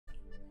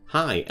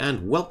Hi,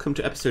 and welcome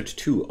to episode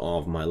 2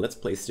 of my Let's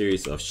Play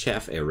series of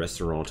Chef a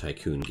Restaurant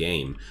Tycoon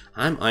Game.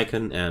 I'm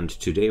Icon, and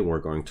today we're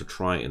going to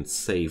try and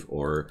save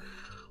our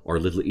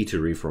little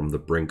eatery from the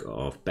brink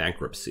of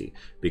bankruptcy,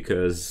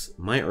 because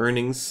my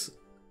earnings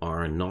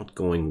are not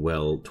going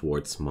well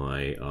towards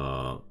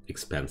my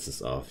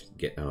expenses of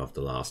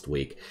the last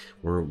week.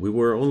 We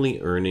were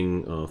only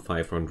earning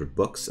 500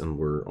 bucks, and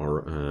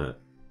we're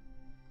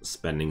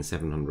spending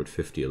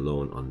 750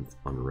 alone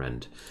on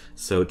rent.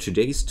 So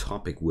today's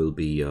topic will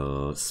be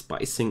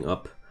spicing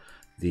up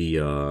the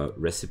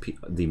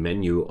the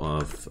menu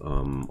of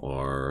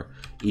our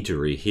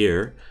eatery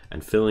here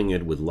and filling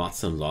it with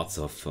lots and lots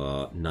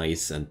of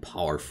nice and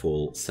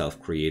powerful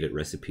self-created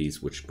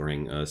recipes which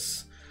bring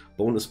us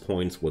bonus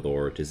points with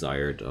our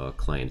desired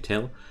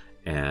clientele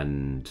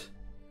and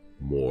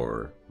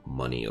more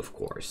money, of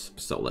course.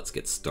 So let's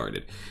get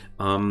started.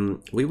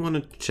 We want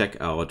to check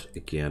out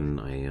again.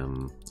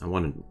 I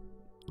want to.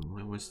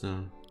 Where was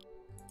the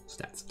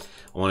stats?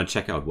 I want to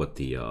check out what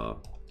the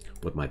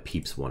what my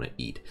peeps want to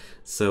eat.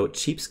 So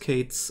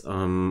cheapskates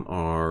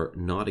are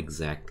not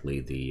exactly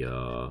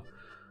the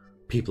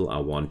people I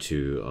want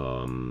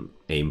to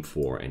aim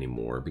for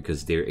anymore,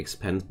 because their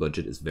expense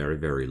budget is very,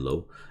 very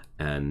low.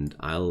 And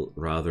I'll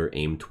rather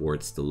aim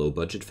towards the low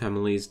budget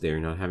families.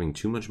 They're not having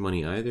too much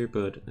money either,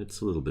 but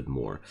it's a little bit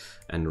more.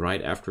 And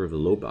right after the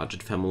low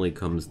budget family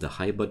comes the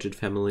high budget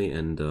family,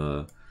 and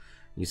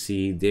you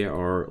see there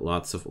are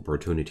lots of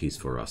opportunities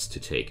for us to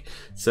take.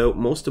 So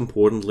most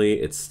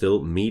importantly, it's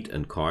still meat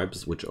and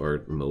carbs, which are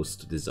the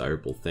most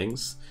desirable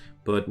things.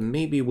 But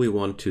maybe we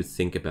want to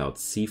think about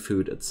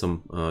seafood at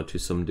to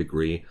some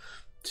degree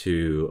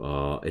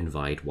to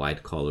invite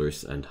white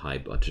collars and high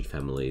budget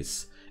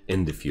families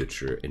in the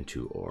future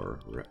into our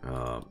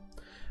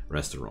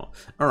restaurant.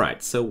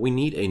 Alright, so we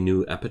need a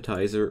new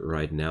appetizer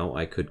right now.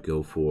 I could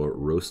go for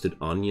roasted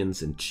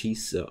onions and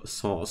cheese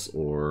sauce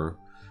or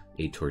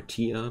a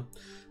tortilla.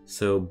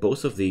 So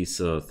both of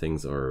these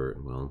things are,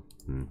 well,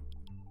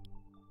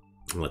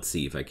 let's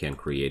see if I can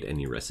create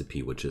any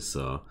recipe which is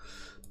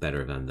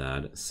better than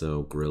that.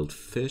 So grilled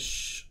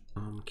fish,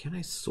 can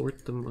I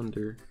sort them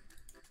under?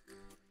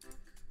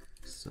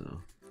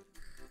 So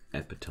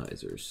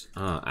appetizers.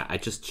 I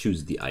just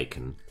choose the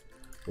icon.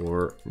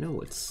 Or no,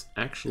 it's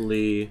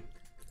actually,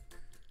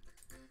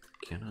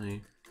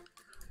 I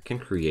can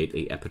create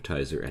a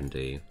appetizer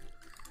and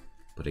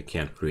but I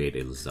can't create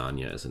a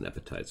lasagna as an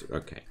appetizer.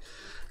 Okay,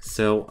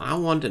 so I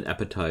want an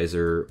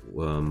appetizer.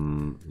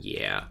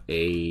 Yeah,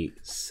 a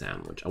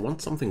sandwich. I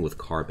want something with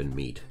carb and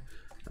meat.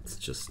 That's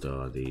just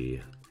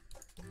the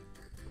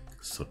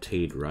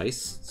sautéed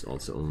rice. It's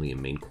also only a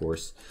main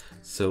course.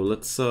 So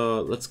let's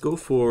go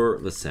for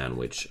the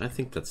sandwich. I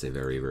think that's a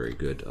very, very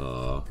good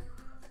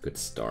good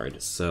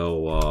start.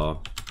 So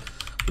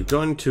we're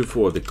going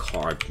for the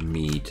carb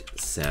meat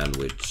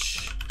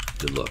sandwich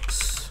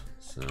deluxe.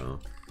 So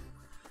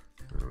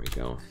there we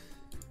go.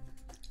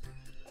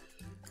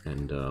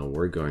 And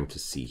we're going to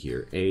see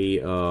here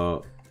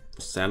a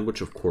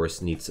sandwich, of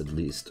course, needs at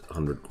least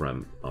 100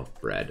 grams of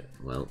bread.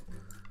 Well,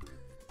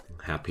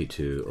 happy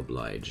to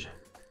oblige.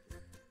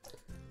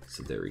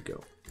 So there we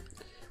go.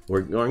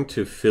 We're going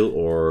to fill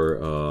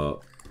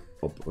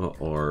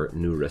our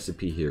new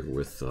recipe here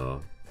with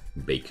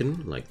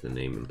bacon, like the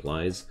name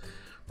implies.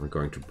 We're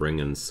going to bring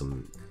in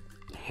some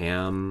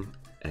ham,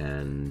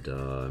 and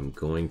I'm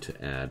going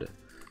to add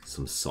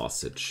some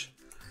sausage.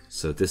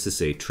 So this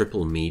is a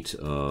triple meat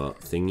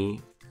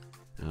thingy.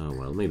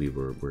 Well, maybe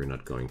we're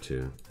not going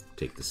to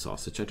take the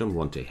sausage. I don't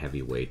want a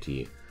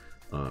heavyweighty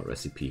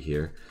recipe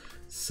here.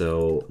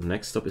 So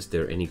next up, is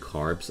there any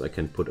carbs I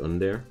can put on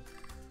there?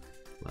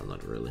 Well,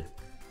 not really.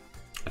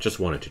 I just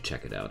wanted to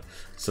check it out.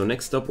 So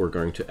next up, we're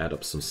going to add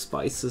up some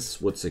spices.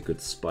 What's a good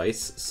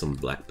spice? Some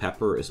black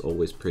pepper is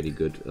always pretty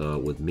good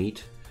with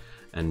meat.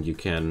 And you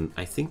can,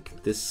 I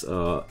think this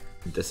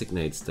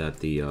designates that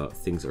the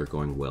things are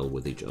going well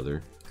with each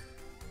other.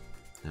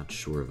 Not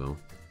sure though.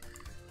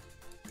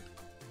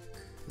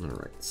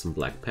 Alright, some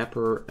black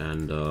pepper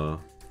and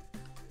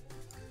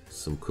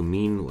some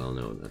cumin. Well,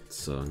 no,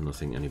 that's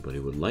nothing anybody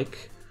would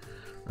like.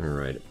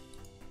 Alright.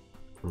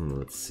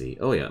 Let's see.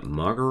 Oh yeah,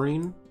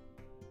 margarine.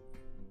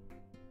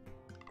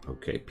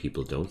 Okay,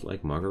 people don't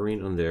like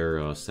margarine on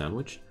their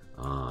sandwich.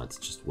 It's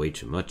just way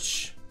too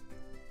much.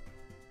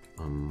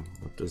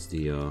 What does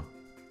the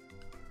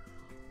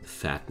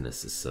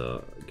fatness is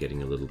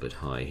getting a little bit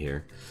high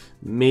here.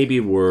 Maybe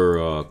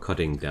we're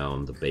cutting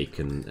down the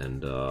bacon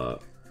and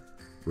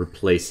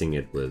replacing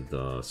it with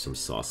some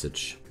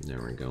sausage.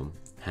 There we go.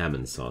 Ham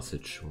and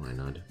sausage, why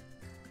not?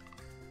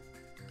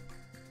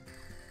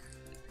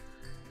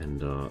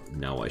 And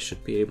now I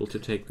should be able to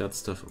take that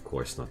stuff. Of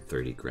course, not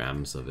 30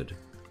 grams of it.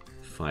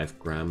 5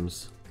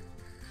 grams.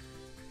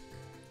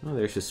 Oh,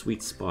 there's a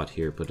sweet spot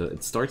here, but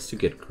it starts to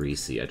get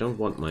greasy. I don't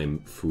want my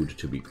food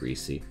to be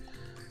greasy.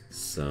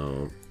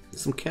 So,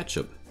 some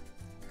ketchup.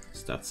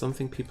 Is that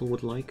something people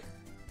would like?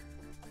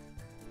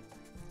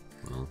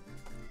 Well.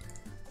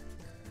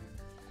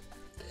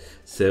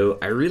 So,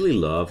 I really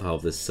love how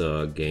this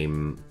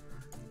game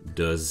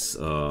does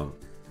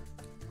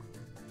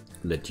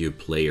let you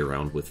play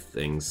around with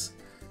things.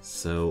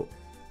 So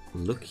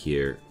look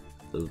here,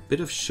 a bit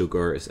of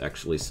sugar is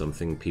actually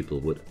something people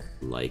would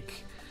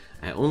like.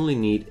 I only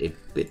need a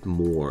bit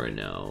more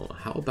now.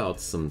 How about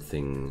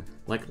something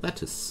like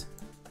lettuce?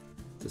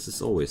 This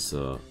is always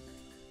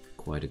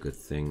quite a good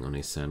thing on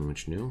a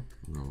sandwich, no?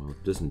 No, well,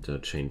 it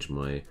doesn't change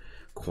my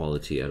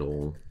quality at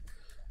all.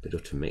 Bit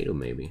of tomato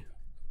maybe.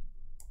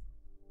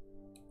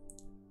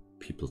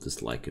 People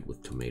dislike it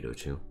with tomato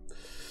too.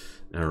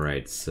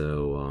 Alright,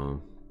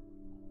 so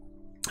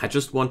I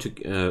just want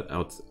to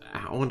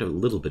I want a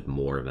little bit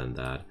more than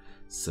that.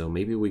 So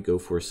maybe we go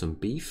for some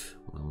beef.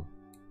 Well,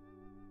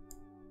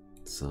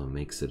 it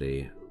makes it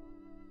a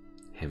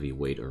heavy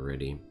weight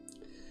already.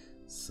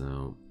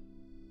 So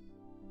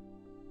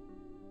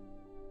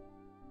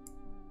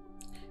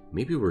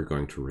maybe we're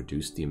going to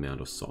reduce the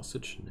amount of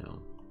sausage now.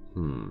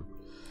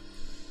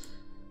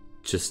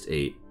 Just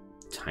a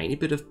tiny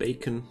bit of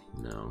bacon?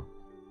 No,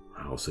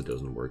 also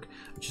doesn't work.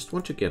 I just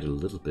want to get a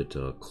little bit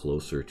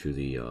closer to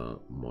the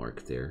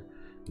mark there.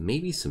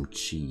 Maybe some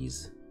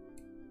cheese.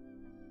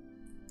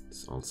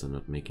 It's also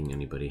not making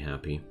anybody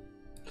happy.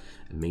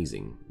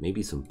 Amazing.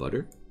 Maybe some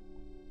butter?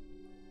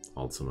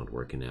 Also not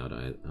working out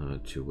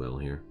too well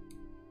here.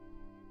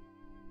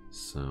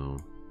 So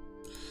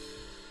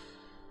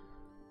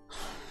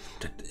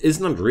that is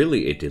not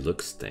really a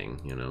deluxe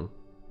thing, you know?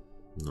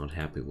 Not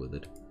happy with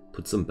it.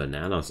 Put some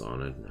bananas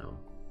on it now.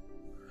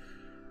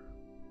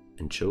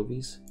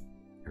 Anchovies?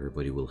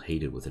 Everybody will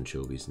hate it with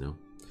anchovies, no?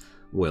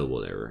 Well,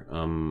 whatever.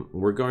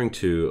 We're going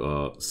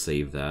to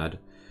save that.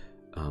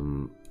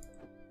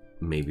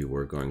 Maybe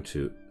we're going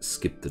to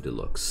skip the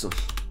deluxe.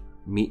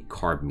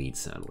 Carb meat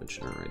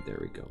sandwich. Alright, there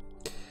we go.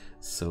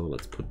 So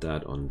let's put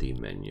that on the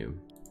menu.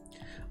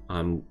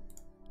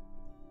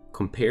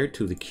 Compared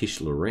to the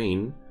quiche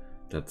Lorraine,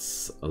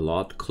 that's a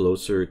lot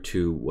closer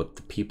to what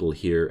the people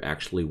here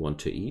actually want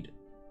to eat.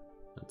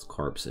 That's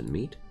carbs and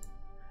meat.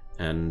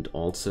 And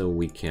also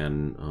we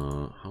can,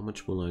 how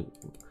much will I,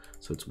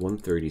 so it's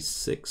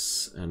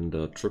 136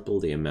 and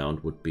triple the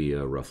amount would be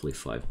roughly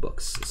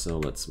 $5. So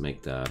let's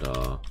make that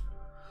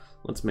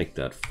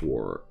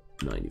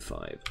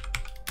 $4.95.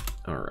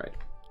 All right.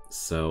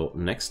 So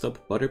next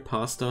up, butter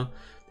pasta.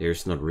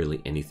 There's not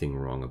really anything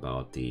wrong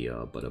about the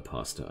butter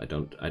pasta.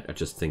 I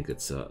just think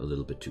it's a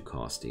little bit too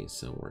costly.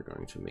 So we're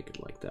going to make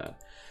it like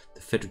that. The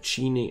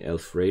fettuccine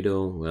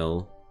Alfredo,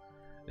 well,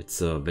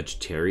 it's a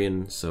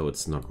vegetarian, so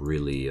it's not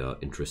really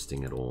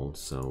interesting at all.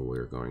 So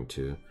we're going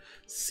to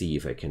see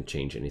if I can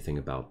change anything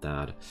about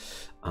that.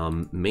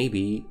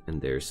 Maybe,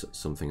 and there's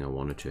something I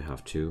wanted to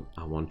have too.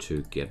 I want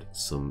to get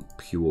some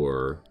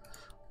pure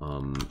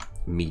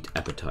meat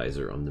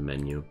appetizer on the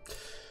menu.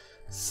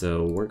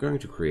 So we're going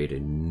to create a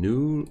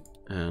new,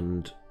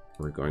 and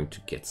we're going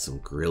to get some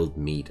grilled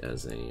meat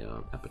as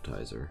a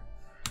appetizer.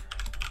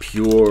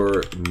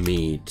 Pure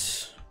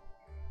meat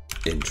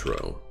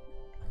intro.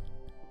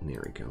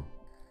 There we go.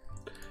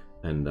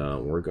 And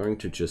we're going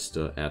to just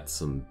add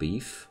some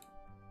beef.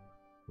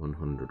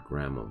 100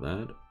 gram of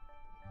that.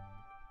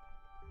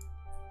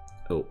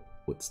 Oh,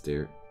 what's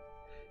there?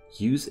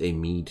 Use a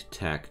meat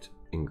tagged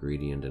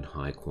ingredient in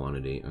high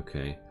quantity.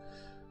 Okay.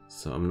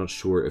 So I'm not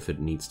sure if it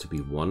needs to be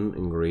one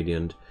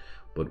ingredient,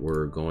 but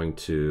we're going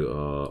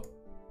to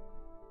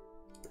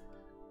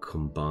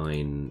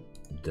combine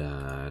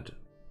that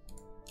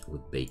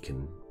with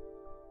bacon.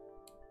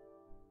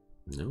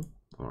 No?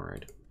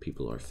 Alright.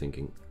 People are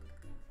thinking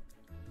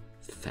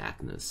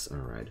fatness.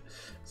 Alright.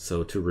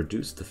 So to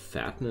reduce the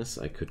fatness,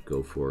 I could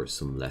go for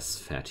some less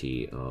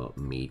fatty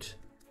meat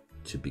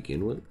to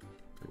begin with.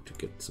 I'm going to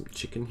get some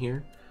chicken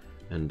here.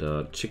 And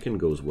chicken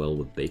goes well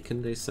with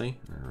bacon, they say.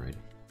 Alright.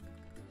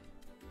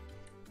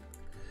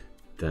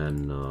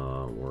 Then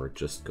we're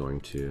just going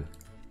to,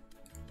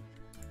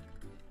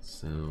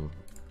 so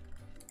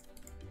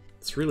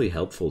it's really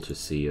helpful to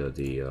see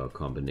the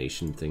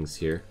combination things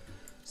here.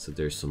 So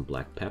there's some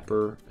black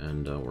pepper,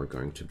 and we're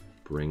going to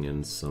bring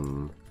in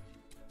some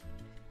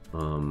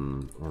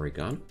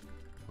oregano.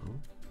 Well,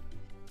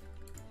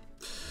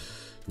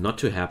 not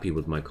too happy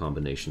with my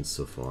combinations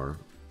so far.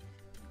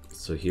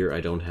 So here I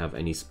don't have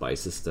any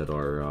spices that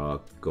are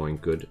going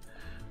good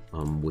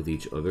with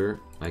each other.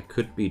 I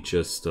could be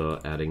just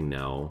adding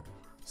now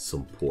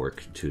some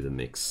pork to the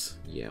mix.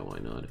 Yeah, why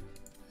not?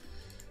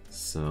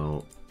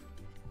 So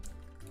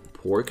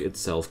pork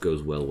itself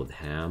goes well with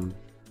ham,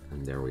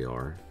 and there we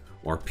are.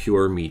 Our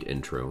pure meat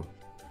intro.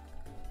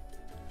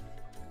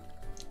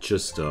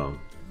 Just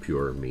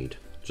pure meat,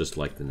 just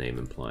like the name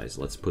implies.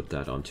 Let's put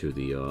that onto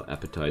the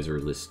appetizer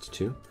list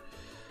too.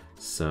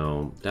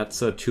 So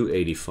that's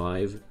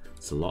 $2.85.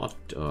 It's a lot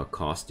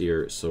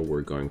costlier, so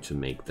we're going to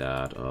make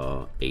that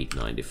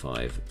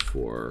 $8.95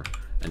 for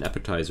an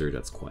appetizer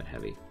that's quite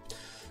heavy.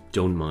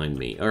 Don't mind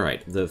me.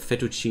 Alright, the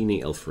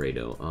fettuccine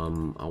Alfredo.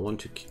 I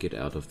want to kick it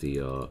out of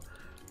the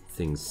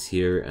things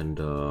here, and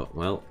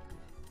well,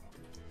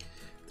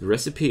 the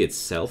recipe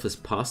itself is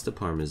pasta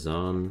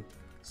parmesan.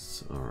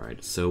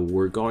 Alright, so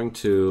we're going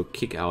to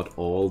kick out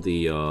all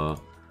the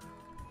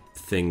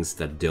things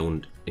that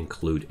don't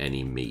include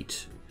any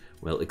meat.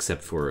 Well,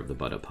 except for the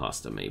butter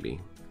pasta,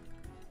 maybe.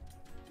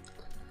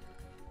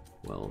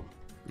 Well,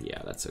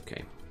 yeah, that's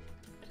okay.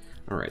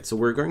 Alright, so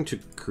we're going to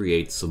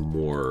create some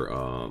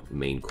more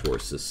main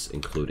courses,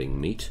 including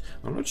meat.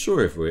 I'm not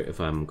sure if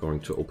I'm going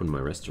to open my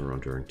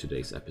restaurant during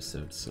today's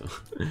episode, so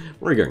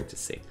we're going to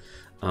see.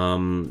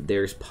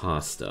 There's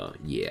pasta.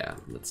 Yeah,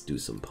 let's do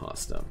some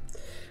pasta.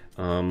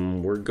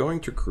 We're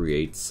going to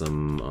create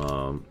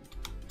some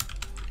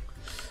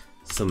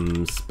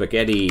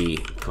spaghetti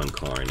con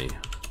carne.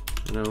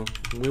 You know,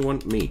 we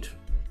want meat.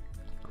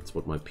 That's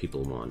what my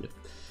people want.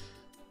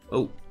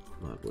 Oh,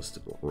 that was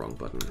the wrong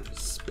button.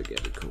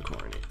 Spaghetti con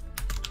carne.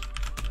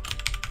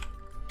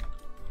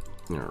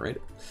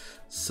 Alright.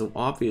 So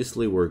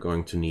obviously we're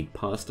going to need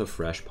pasta,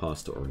 fresh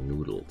pasta, or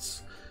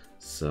noodles.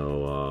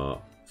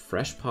 So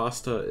fresh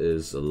pasta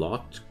is a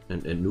lot,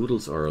 and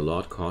noodles are a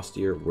lot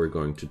costlier. We're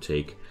going to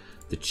take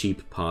the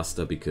cheap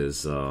pasta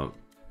because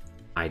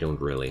I don't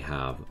really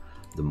have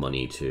the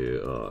money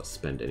to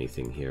spend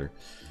anything here.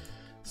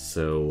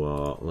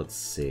 So let's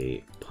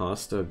see.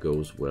 Pasta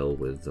goes well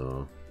with...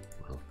 well,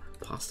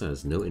 pasta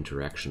has no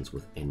interactions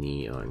with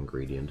any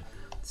ingredient.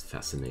 It's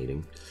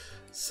fascinating.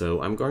 So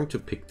I'm going to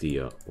pick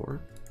the...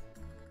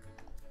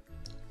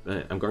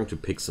 I'm going to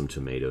pick some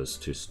tomatoes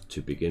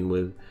to begin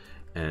with.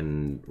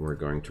 And we're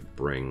going to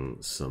bring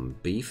some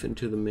beef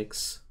into the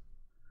mix.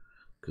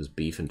 Because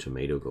beef and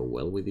tomato go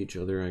well with each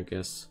other, I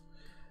guess.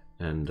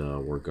 And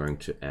we're going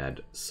to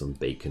add some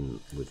bacon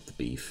with the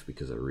beef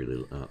because I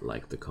really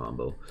like the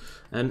combo.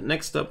 And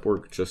next up,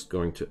 we're just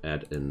going to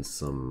add in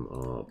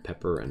some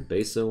pepper and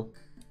basil.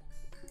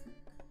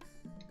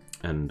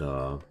 And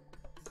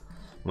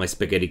my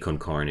spaghetti con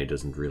carne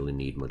doesn't really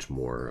need much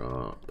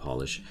more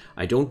polish.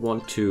 I don't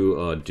want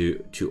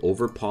to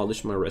over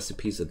polish my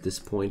recipes at this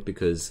point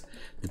because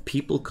the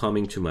people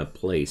coming to my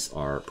place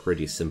are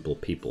pretty simple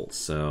people,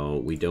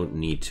 so we don't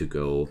need to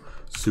go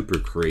super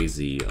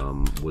crazy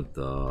with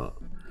the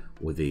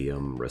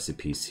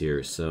recipes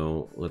here.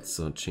 So let's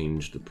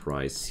change the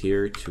price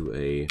here to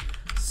a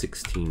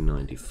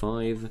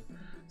 $16.95.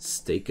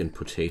 Steak and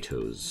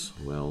potatoes.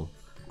 Well,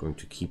 I'm going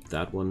to keep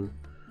that one.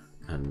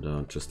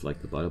 And just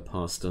like the butter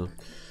pasta.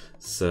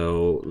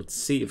 So let's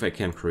see if I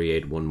can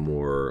create one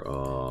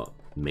more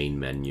main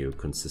menu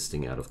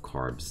consisting out of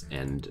carbs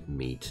and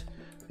meat.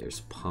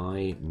 There's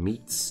pie,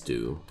 meat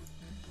stew.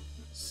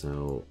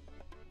 So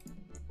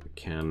we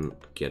can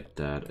get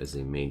that as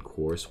a main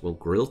course. Well,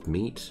 grilled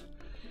meat.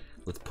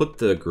 Let's put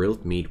the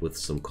grilled meat with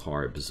some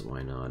carbs.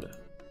 Why not?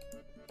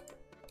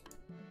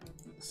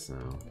 So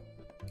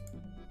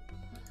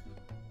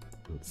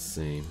let's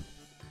see.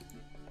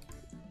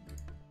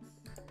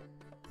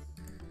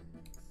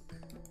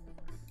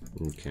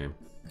 Okay.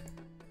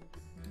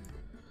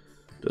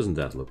 Doesn't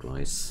that look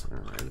nice?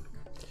 Alright.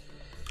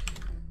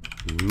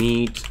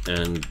 Meat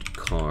and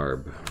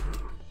carb.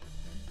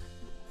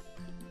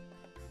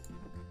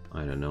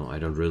 I don't know. I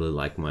don't really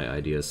like my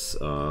ideas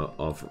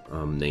of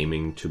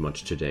naming too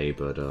much today,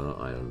 but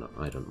I don't know.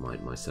 I don't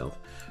mind myself.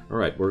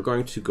 Alright, we're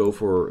going to go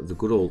for the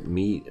good old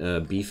meat,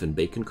 beef and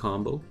bacon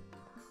combo.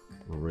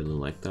 I really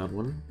like that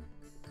one.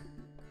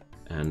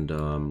 And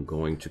I'm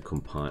going to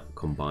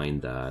combine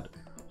that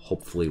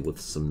hopefully with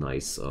some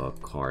nice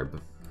carb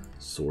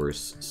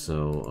source.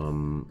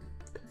 So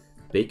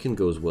bacon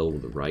goes well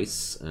with my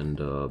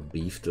and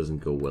beef doesn't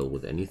go well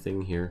with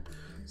anything here.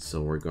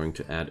 So we're going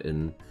to add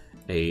in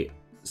a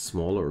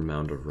smaller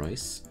amount of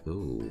rice.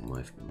 Oh,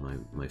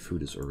 my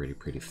food is already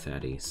pretty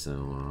fatty.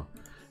 So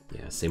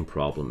yeah, same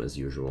problem as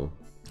usual.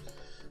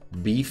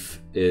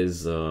 Beef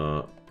is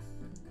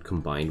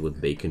combined with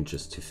bacon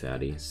just too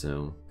fatty.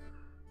 So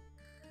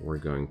we're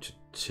going to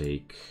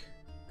take...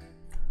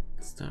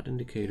 What's that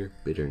indicator?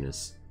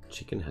 Bitterness.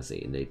 Chicken has an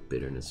innate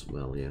bitterness.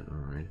 Well, yeah,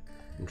 alright.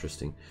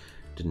 Interesting.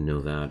 Didn't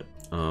know that.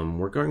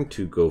 We're going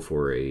to go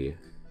for a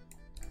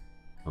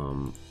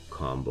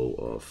combo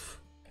of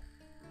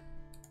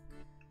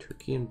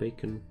turkey and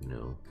bacon?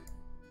 No.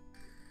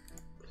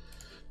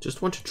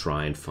 Just want to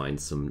try and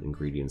find some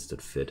ingredients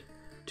that fit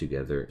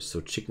together. So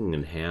chicken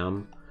and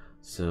ham.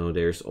 So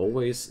there's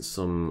always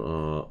some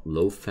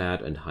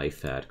low-fat and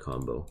high-fat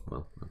combo.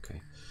 Well,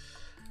 okay.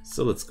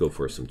 So let's go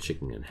for some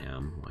chicken and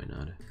ham, why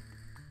not?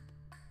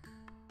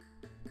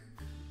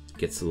 It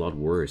gets a lot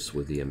worse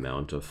with the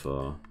amount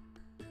of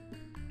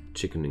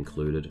chicken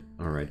included.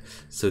 Alright,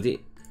 so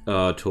the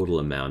total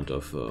amount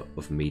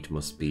of meat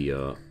must be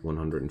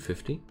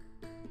 150.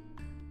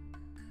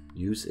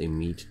 Use a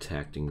meat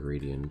tagged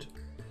ingredient.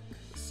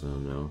 So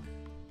no.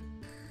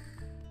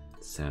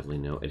 Sadly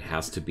no. It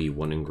has to be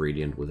one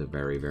ingredient with a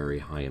very, very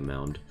high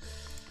amount.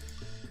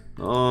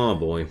 Oh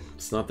boy,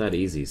 it's not that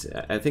easy.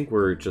 I think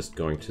we're just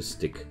going to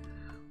stick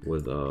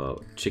with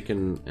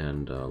chicken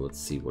and let's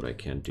see what I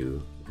can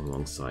do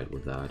alongside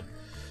with that.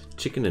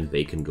 Chicken and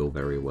bacon go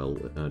very well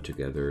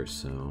together,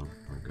 so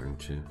we're going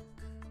to...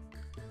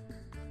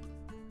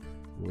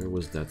 Where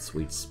was that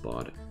sweet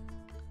spot?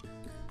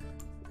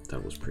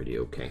 That was pretty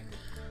okay.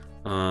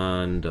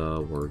 And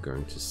we're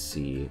going to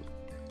see...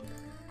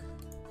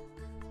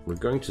 We're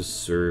going to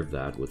serve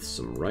that with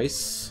some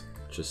rice,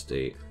 just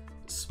a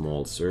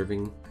small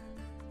serving,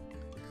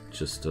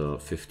 just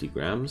 50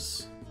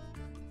 grams.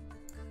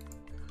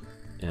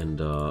 And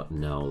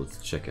now let's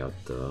check out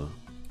the...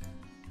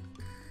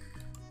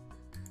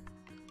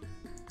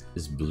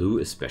 Is blue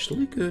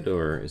especially good,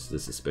 or is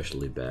this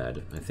especially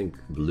bad? I think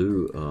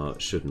blue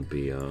shouldn't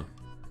be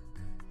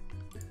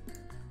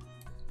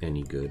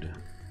any good.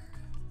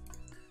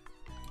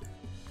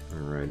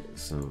 Alright,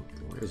 so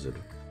where is it?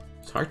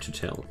 It's hard to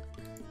tell.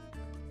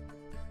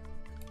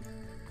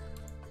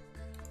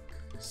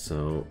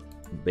 So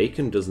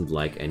bacon doesn't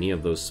like any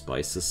of those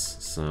spices,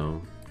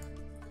 so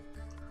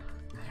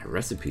the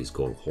recipe is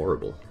going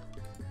horrible.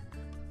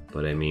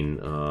 But I mean,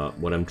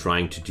 what I'm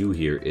trying to do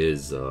here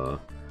is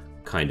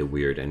kind of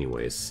weird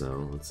anyways,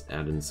 so let's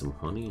add in some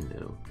honey.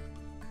 No.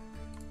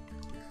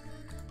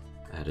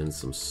 Add in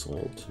some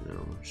salt.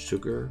 No.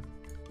 Sugar.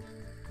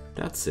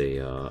 That's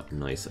a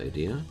nice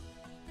idea.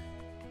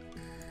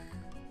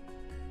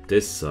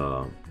 This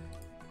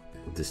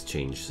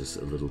changes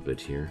a little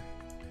bit here.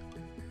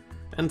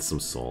 And some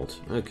salt.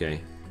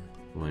 Okay,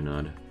 why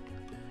not?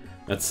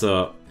 That's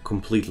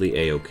completely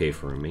a-okay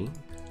for me.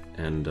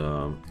 And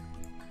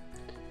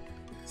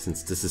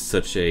since this is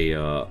such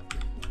a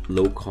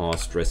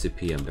low-cost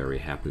recipe, I'm very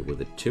happy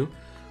with it too.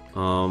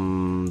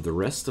 The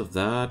rest of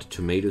that,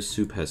 tomato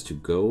soup has to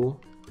go.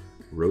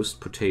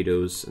 Roast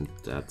potatoes, and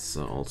that's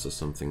also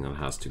something that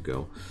has to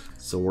go.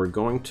 So we're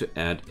going to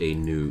add a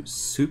new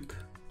soup.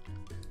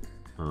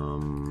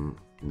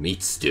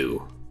 Meat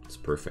stew. It's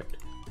perfect.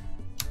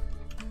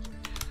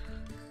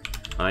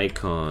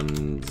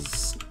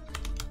 Icon's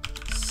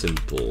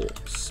simple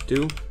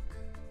stew.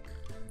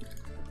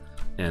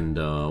 And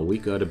we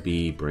gotta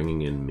be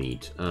bringing in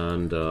meat.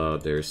 And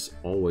there's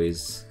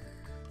always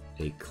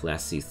a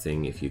classy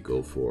thing if you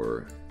go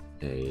for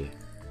a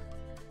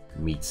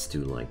meat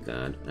stew like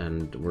that.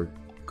 And we're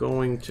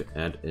going to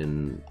add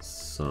in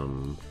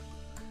some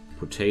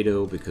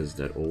potato because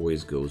that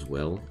always goes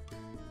well.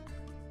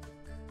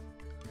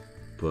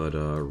 But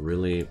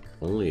really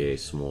only a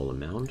small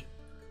amount.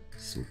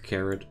 Some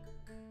carrot.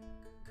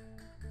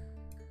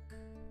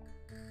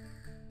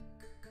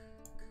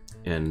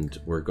 And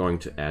we're going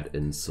to add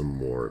in some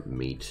more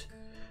meat.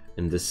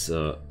 In this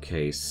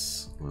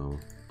case, well,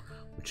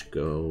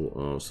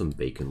 some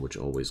bacon, which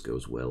always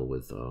goes well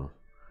with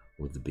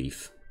the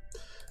beef.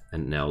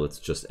 And now let's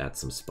just add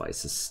some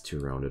spices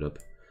to round it up.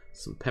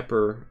 Some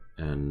pepper,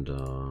 and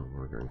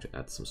we're going to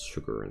add some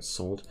sugar and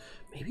salt.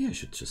 Maybe I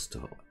should just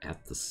add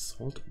the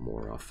salt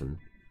more often.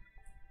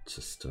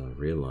 Just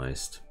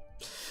realized.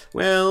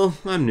 Well,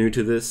 I'm new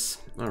to this.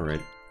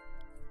 Alright.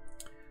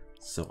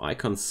 So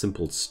Icon's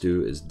simple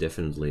stew is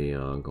definitely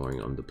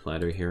going on the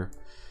platter here.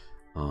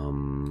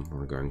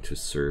 We're going to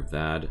serve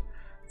that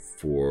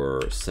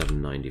for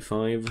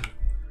 $7.95.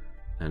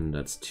 And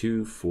that's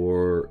 2,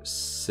 4,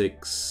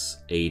 6,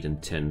 8,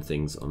 and 10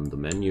 things on the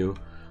menu.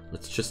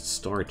 Let's just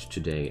start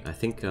today. I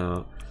think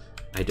I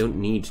don't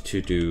need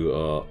to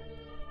do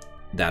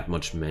that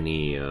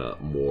many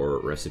more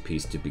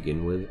recipes to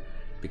begin with,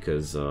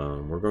 because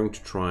we're going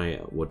to try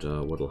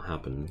what'll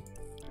happen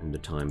in the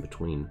time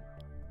between.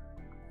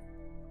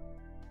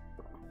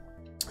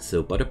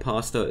 So butter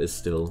pasta is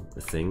still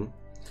a thing.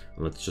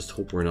 Let's just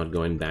hope we're not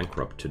going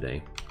bankrupt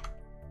today.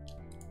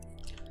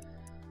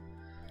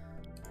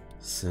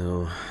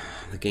 So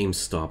the game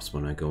stops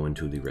when I go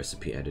into the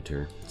recipe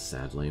editor,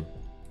 sadly.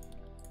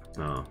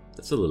 Ah,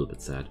 that's a little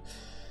bit sad.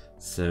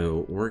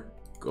 So we're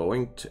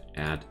going to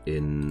add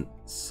in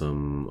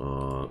some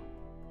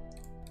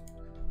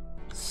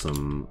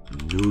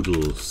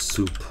noodle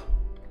soup,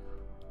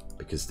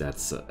 because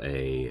that's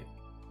 2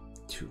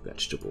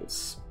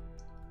 vegetables.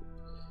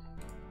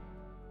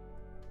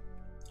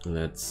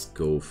 Let's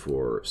go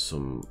for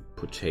some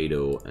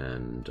potato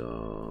and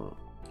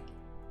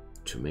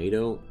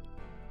tomato.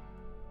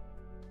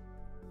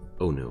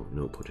 Oh no,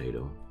 no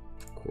potato.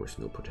 Of course,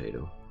 no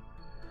potato.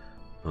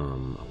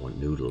 I want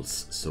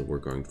noodles, so we're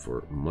going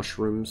for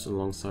mushrooms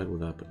alongside with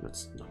that, but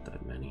that's not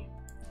that many.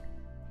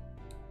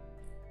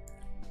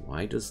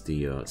 Why does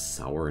the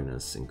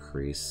sourness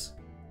increase?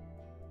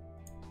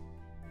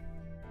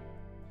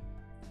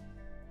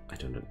 I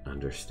don't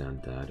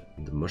understand that.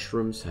 The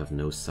mushrooms have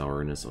no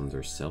sourness on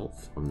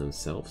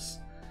themselves,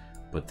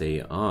 but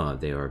they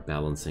are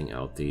balancing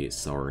out the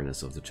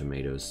sourness of the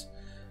tomatoes.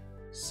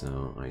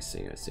 So I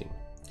see.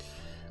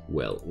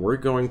 Well, we're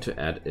going to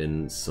add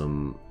in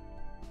some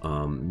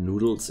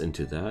noodles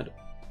into that,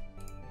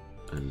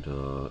 and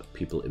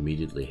people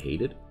immediately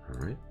hate it.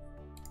 All right.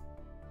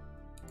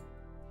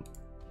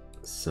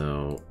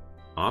 So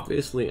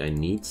obviously I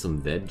need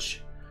some veg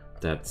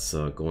that's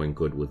going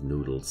good with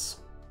noodles.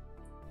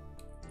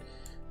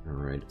 All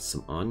right,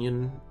 some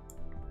onion.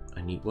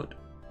 I need what?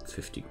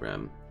 50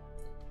 gram.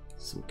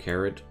 Some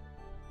carrot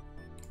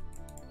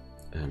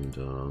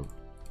and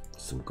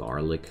some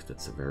garlic.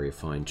 That's a very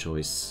fine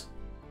choice.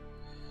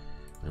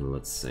 And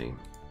let's see.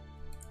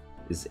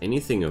 Is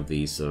anything of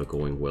these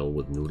going well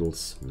with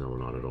noodles? No,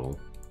 not at all.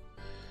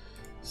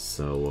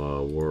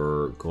 So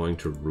we're going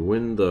to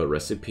ruin the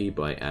recipe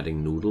by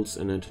adding noodles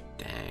in it.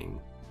 Dang.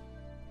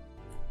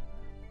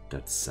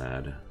 That's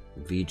sad.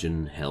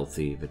 Vegan,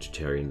 healthy,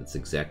 vegetarian. That's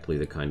exactly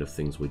the kind of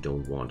things we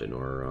don't want in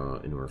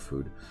our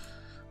food.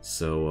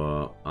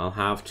 So I'll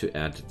have to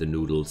add the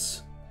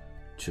noodles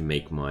to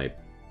make my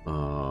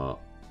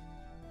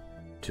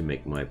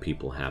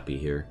people happy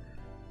here.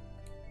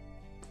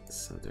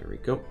 So there we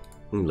go.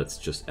 And let's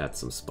just add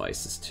some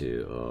spices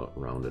to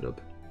round it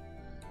up.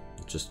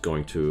 Just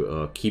going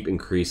to keep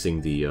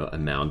increasing the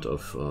amount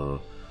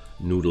of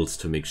noodles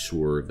to make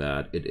sure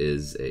that it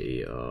is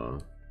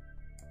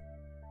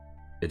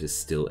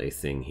still a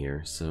thing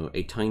here. So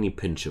a tiny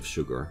pinch of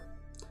sugar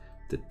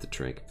did the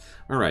trick.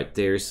 All right,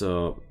 there's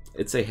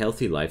it's a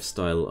healthy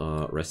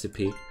lifestyle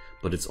recipe,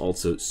 but it's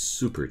also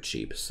super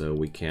cheap. So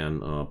we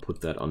can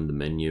put that on the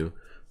menu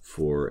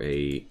for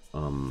a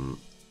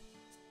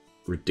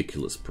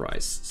ridiculous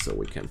price. So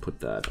we can put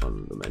that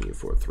on the menu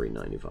for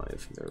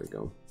 $3.95. There we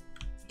go.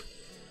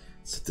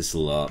 So this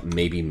will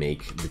maybe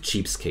make the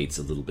cheapskates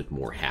a little bit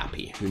more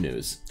happy. Who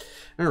knows?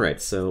 Alright,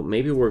 so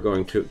maybe we're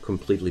going to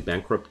completely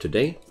bankrupt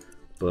today.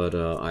 But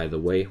either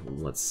way,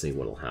 let's see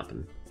what will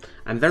happen.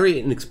 I'm very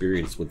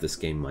inexperienced with this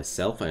game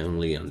myself. I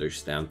only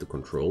understand the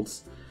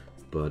controls.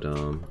 But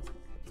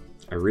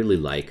I really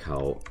like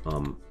how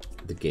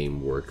the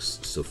game works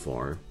so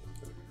far.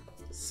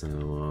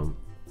 So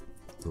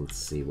let's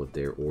see what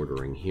they're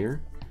ordering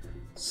here.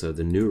 So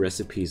the new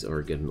recipes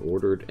are getting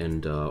ordered,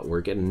 and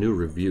we're getting new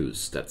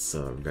reviews. That's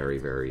very,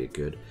 very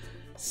good.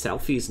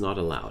 Selfies not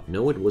allowed.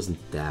 No, it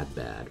wasn't that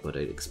bad, but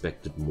I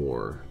expected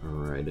more.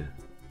 Alright.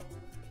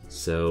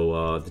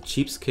 So the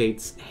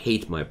cheapskates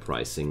hate my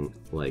pricing,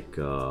 like,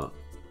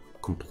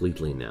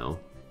 completely now.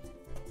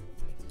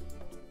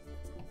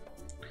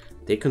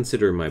 They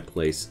consider my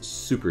place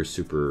super,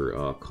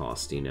 super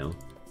costly now.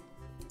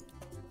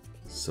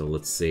 So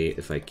let's see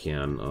if I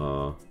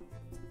can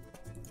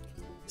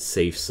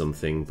save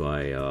something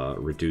by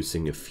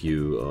reducing a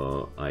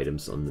few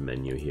items on the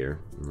menu here.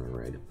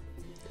 Alright.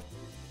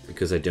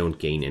 Because I don't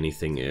gain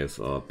anything if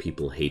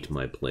people hate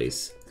my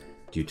place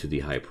due to the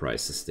high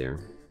prices there.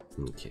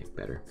 Okay,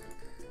 better.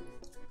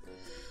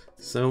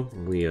 So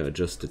we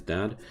adjusted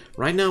that.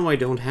 Right now I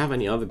don't have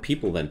any other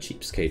people than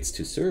cheapskates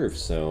to serve,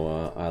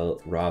 so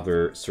I'll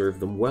rather serve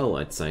them well,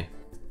 I'd say.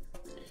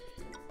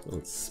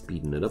 Let's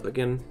speeden it up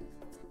again.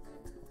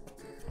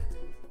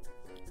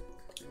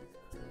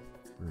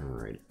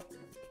 Alright.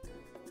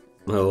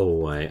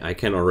 Oh, I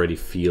can already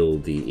feel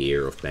the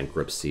air of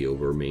bankruptcy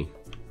over me.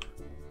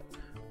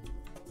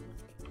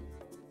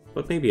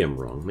 But maybe I'm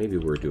wrong. Maybe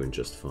we're doing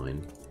just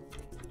fine.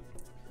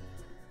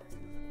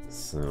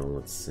 So,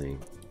 let's see.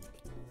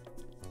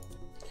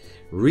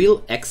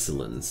 Real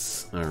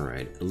excellence.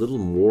 Alright, a little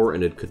more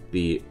and it could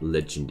be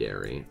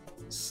legendary.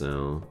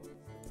 So...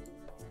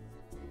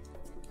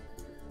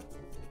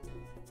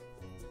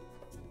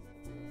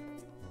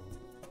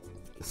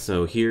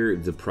 So here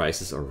the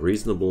prices are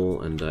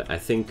reasonable, and I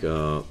think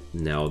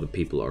now the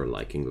people are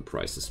liking the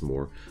prices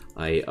more.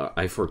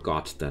 I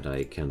forgot that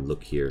I can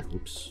look here,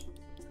 oops,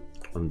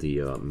 on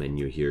the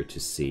menu here to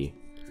see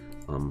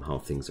how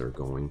things are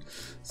going.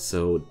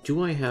 So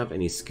do I have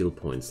any skill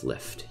points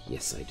left?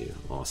 Yes, I do.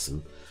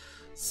 Awesome.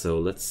 So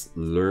let's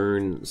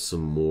learn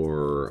some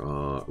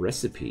more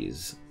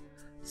recipes.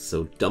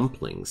 So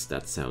dumplings,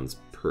 that sounds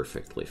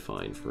perfectly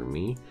fine for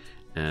me.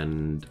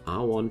 And I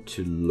want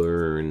to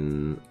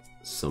learn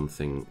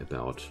something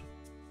about,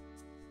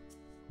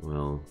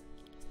 well,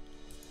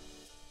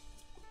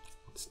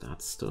 what's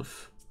that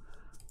stuff?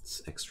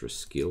 It's extra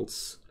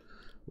skills.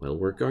 Well,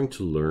 we're going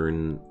to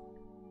learn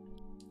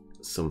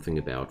something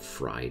about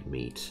fried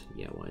meat.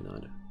 Yeah, why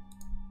not?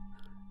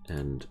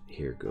 And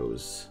here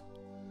goes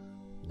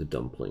the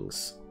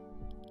dumplings.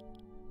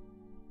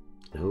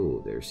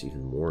 Oh, there's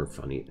even more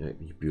funny,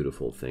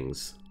 beautiful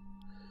things.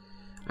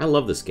 I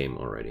love this game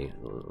already.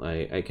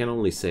 I can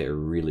only say I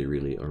really,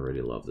 really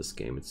already love this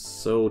game. It's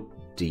so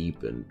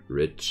deep and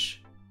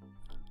rich.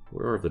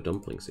 Where are the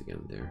dumplings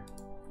again there?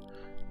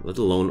 Let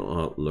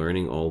alone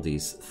learning all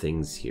these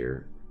things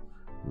here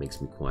makes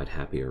me quite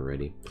happy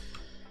already.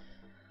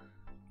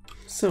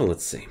 So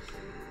let's see.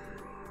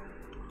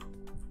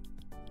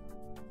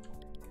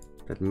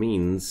 That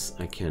means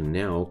I can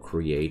now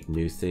create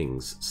new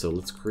things. So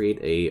let's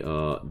create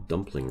a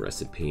dumpling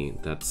recipe.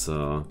 That's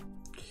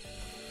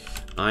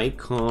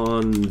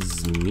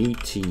Icon's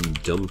meaty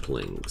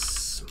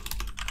dumplings.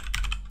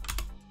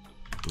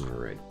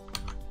 Alright.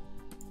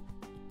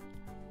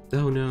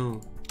 Oh no.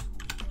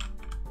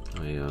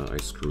 I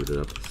screwed it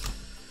up.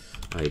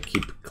 I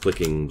keep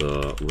clicking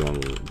the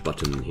wrong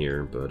button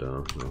here, but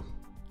well.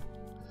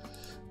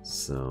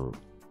 So,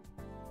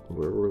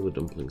 where were the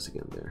dumplings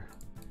again there?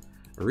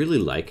 I really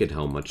like it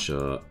how much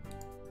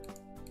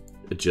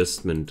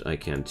adjustment I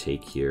can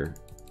take here.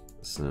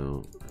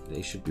 So,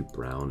 they should be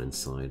brown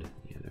inside.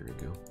 Yeah, there we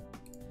go.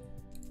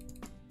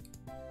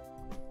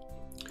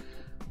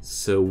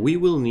 So we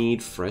will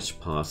need fresh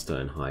pasta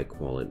in high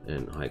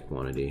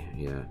quantity.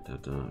 Yeah,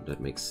 that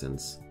makes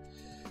sense.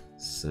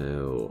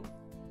 So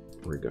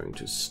we're going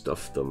to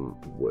stuff them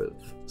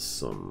with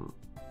some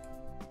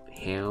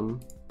ham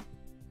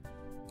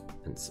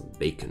and some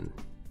bacon.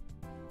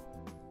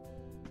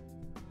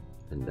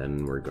 And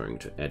then we're going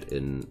to add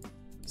in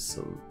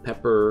some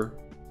pepper,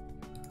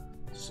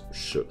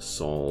 some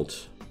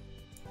salt,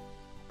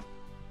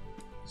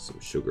 some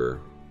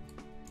sugar,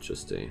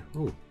 just a,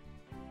 oh,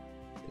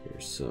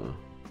 there's the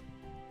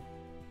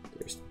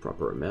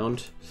proper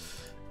amount.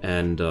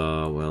 And,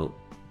 well,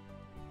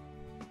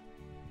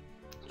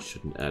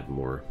 shouldn't add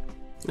more.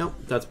 No,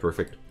 that's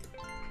perfect.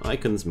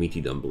 Icon's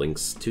meaty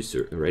dumplings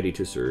ready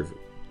to serve.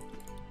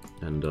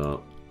 And,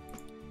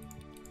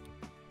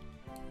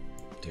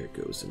 there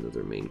goes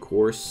another main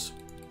course.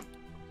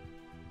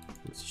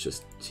 Let's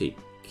just take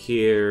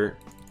care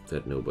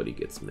that nobody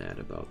gets mad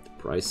about the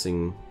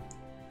pricing.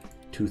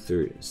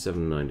 $230,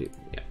 $7.90.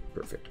 Yeah,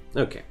 perfect.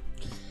 Okay.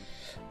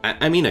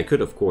 I mean, I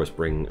could of course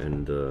bring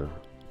in the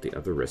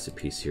other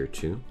recipes here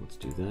too. Let's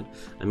do that.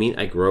 I mean,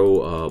 I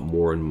grow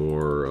more and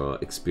more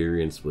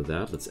experience with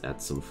that. Let's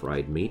add some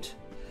fried meat.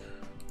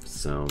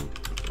 So,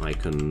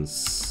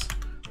 Icon's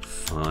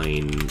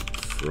fine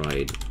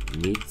fried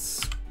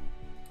meats.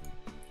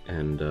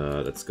 And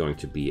that's going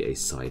to be a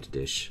side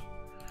dish.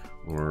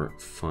 Or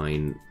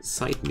fine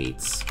side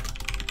meats.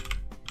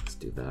 Let's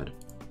do that.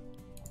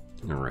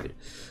 Alright.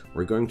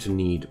 We're going to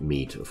need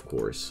meat, of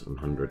course.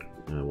 100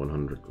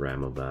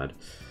 gram of that.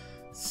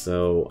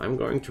 So I'm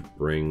going to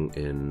bring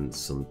in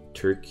some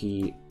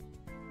turkey,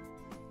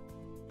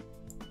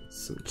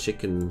 some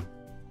chicken,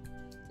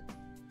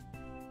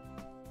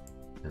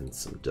 and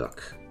some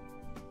duck.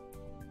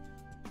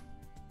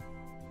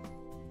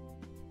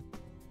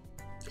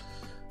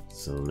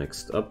 So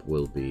next up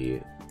will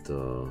be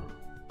the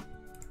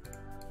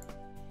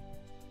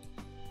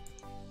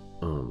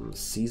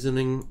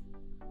seasoning,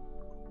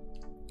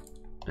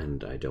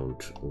 and I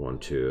don't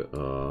want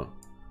to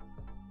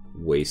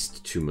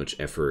waste too much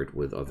effort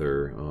with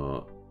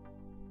other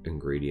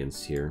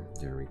ingredients here.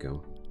 There we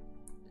go.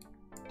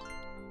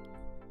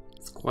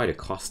 It's quite a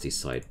costly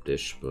side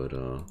dish, but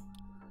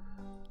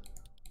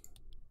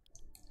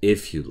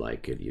if you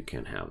like it, you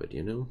can have it,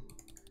 you know?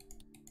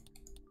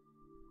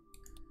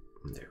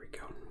 There we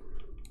go.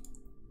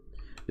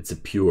 It's a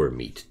pure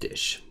meat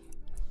dish.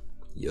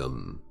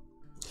 Yum.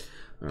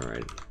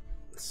 Alright,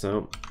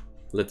 so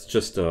let's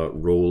just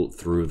roll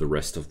through the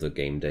rest of the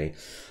game day.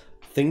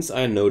 Things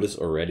I noticed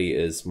already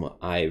is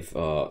I've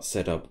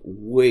set up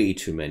way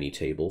too many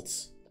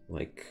tables.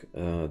 Like,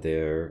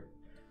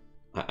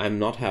 I'm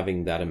not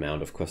having that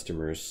amount of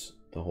customers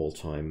the whole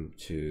time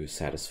to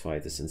satisfy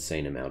this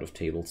insane amount of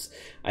tables.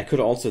 I could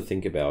also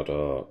think about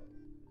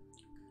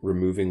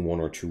removing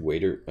one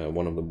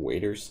of the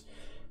waiters,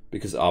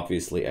 because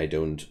obviously I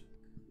don't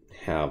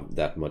have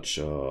that much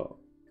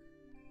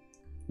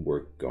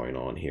work going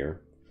on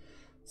here.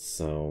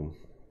 So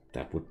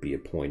that would be a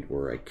point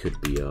where I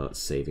could be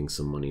saving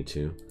some money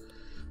too.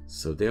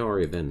 So there are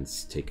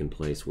events taking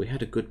place. We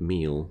had a good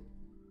meal.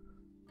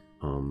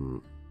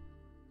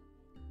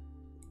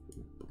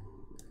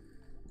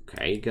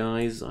 Okay,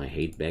 guys, I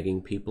hate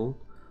begging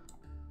people.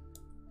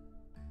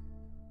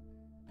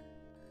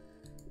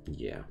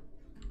 Yeah.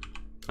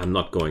 I'm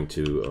not going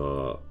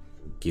to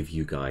give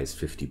you guys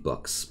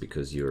 $50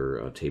 because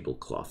your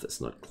tablecloth is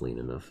not clean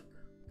enough.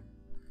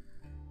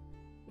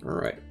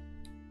 Alright.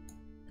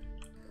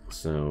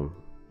 So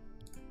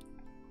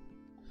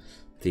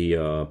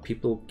the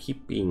people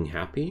keep being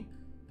happy,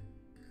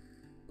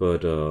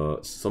 but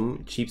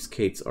some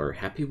cheapskates are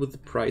happy with the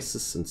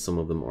prices, and some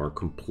of them are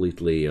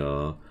completely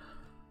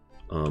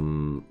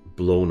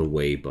blown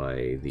away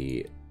by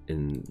the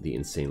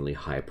insanely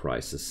high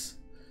prices.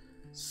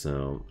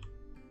 So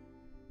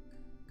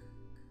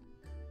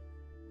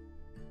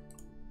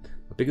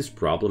the biggest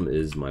problem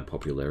is my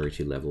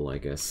popularity level, I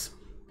guess.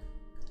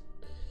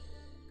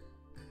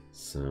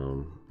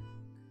 So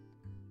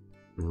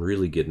I'm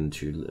really getting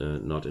to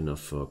not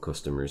enough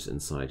customers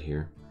inside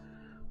here.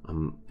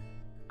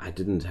 I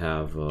didn't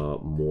have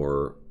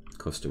more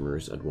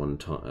customers at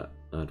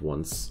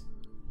once.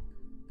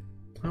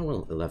 Oh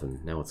well,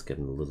 11. Now it's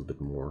getting a little bit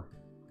more.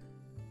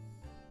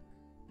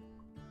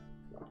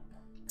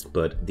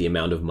 But the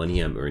amount of money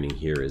I'm earning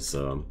here is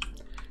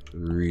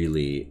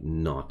really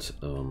not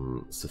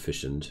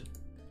sufficient.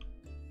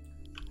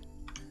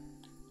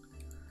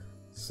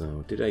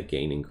 So did I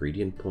gain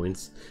ingredient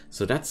points?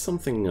 So that's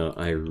something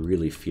I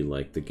really feel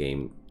like the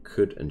game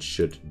could and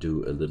should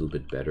do a little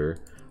bit better.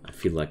 I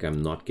feel like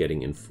I'm not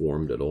getting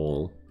informed at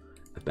all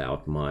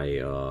about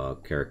my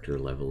character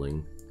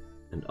leveling.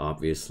 And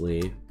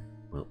obviously,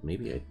 well,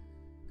 maybe I...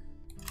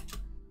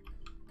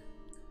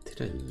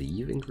 Did I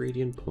leave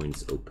ingredient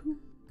points open?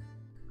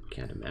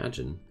 Can't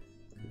imagine.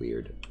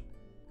 Weird.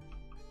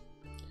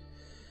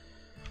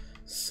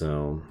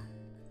 So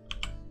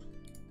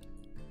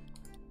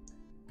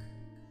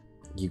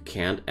you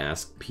can't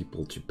ask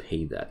people to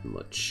pay that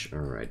much.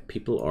 Alright,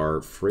 people are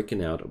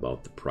freaking out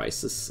about the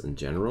prices in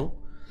general.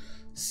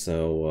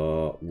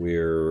 So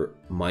we're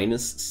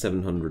minus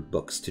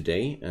 $700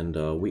 today, and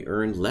we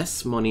earned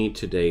less money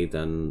today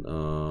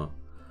than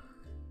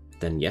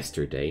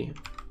yesterday,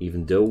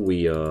 even though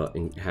we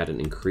had an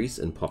increase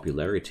in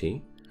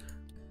popularity.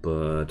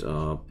 But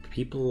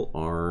people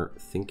are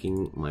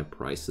thinking my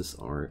prices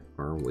are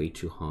way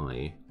too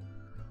high.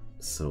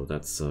 So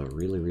that's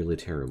really, really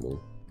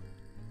terrible.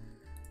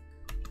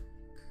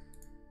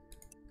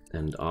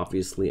 And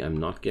obviously I'm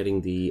not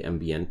getting the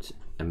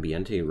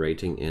ambiente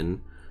rating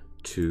in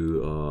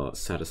to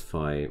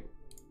satisfy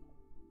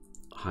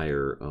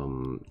higher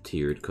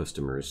tiered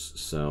customers.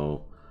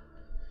 So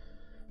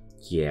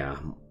yeah,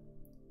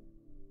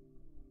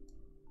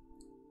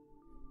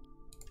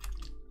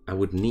 I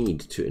would need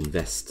to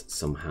invest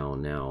somehow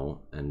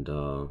now. And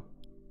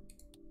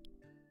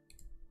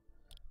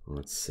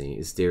let's see,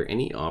 is there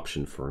any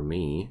option for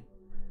me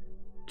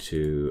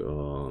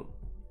to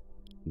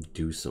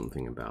do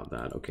something about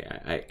that? Okay,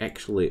 I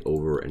actually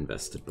over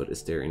invested, but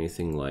is there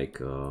anything like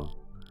a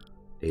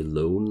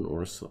loan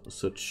or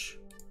such?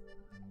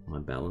 My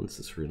balance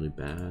is really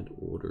bad.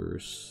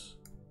 Orders,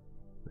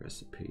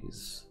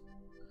 recipes.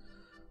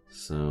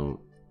 So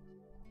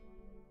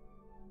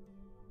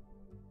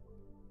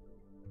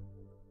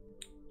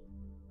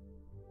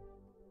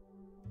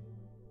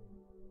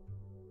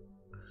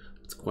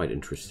it's quite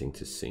interesting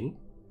to see.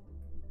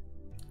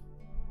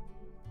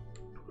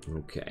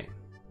 Okay.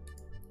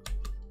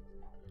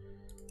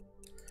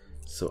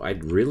 So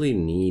I'd really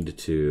need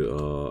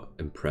to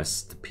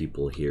impress the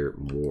people here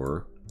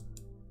more.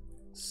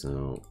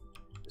 So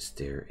is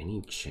there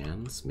any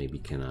chance? Maybe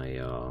can I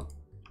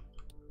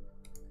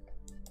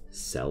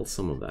sell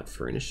some of that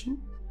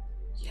furnishing?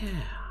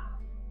 Yeah,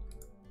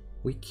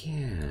 we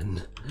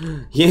can.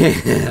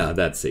 Yeah,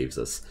 that saves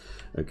us.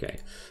 Okay,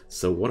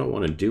 so what I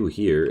want to do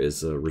here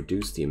is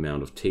reduce the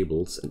amount of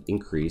tables and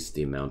increase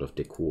the amount of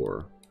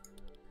decor.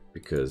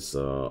 Because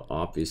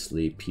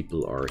obviously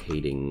people are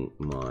hating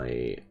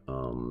my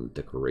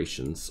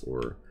decorations,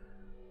 or,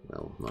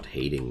 well, not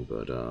hating,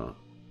 but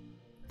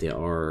there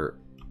are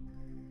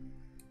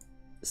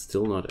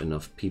still not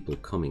enough people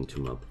coming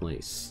to my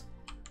place.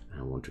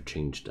 I want to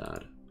change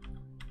that.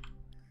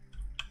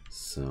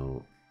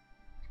 So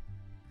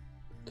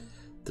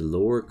the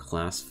lower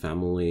class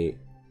family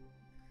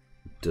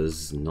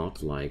does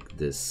not like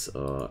this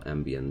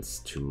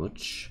ambience too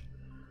much.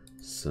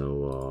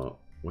 So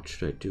what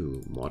should I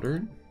do?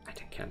 Modern? I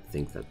can't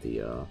think that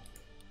the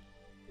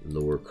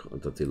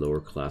lower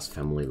class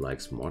family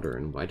likes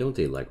modern. Why don't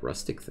they like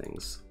rustic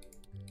things?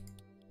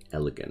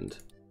 Elegant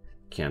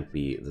can't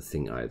be the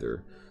thing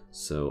either.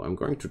 So I'm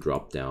going to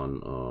drop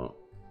down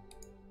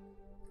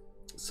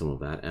some of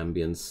that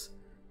ambience.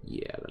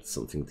 Yeah, that's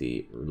something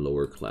the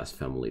lower class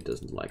family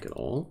doesn't like at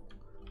all.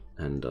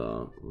 And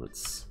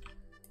let's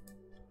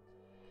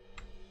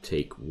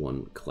take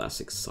one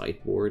classic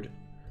sideboard.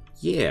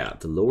 Yeah,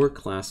 the lower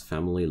class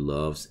family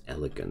loves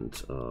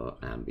elegant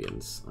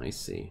ambience. I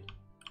see.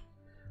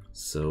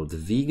 So the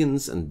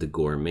vegans and the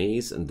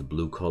gourmets and the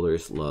blue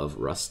collars love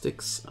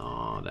rustics.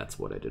 Ah, that's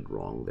what I did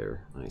wrong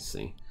there. I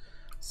see.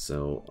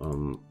 So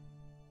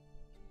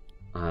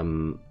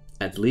I'm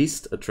at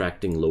least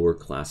attracting lower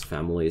class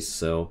families.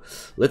 So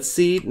let's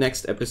see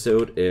next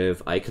episode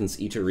if Icon's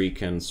Eatery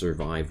can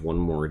survive one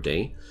more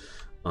day.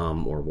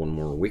 Or one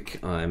more week.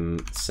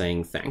 I'm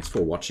saying thanks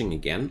for watching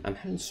again. I'm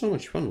having so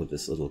much fun with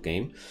this little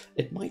game.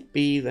 It might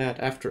be that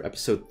after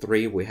episode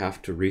 3 we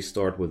have to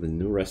restart with a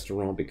new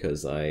restaurant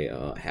because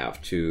I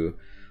have to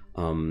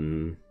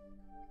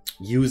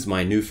use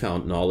my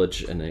newfound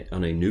knowledge on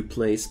a new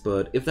place.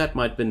 But if that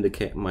might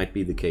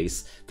be the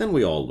case, then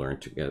we all learn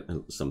to get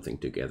something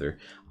together.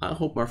 I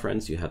hope, my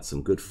friends, you had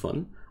some good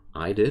fun.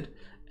 I did.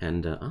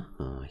 And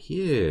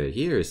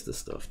here's the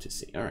stuff to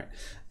see. All right,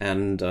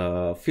 and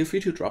feel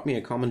free to drop me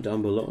a comment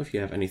down below if you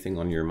have anything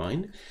on your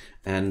mind.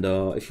 And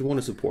if you want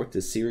to support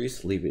this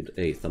series, leave it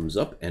a thumbs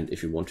up. And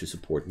if you want to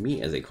support me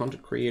as a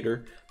content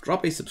creator,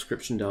 drop a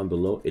subscription down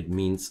below. It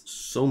means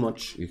so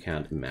much, you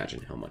can't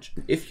imagine how much.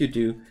 And if you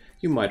do,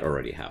 you might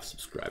already have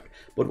subscribed.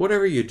 But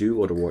whatever you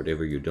do or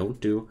whatever you don't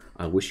do,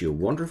 I wish you a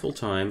wonderful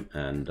time,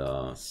 and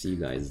see you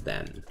guys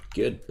then.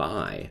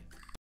 Goodbye.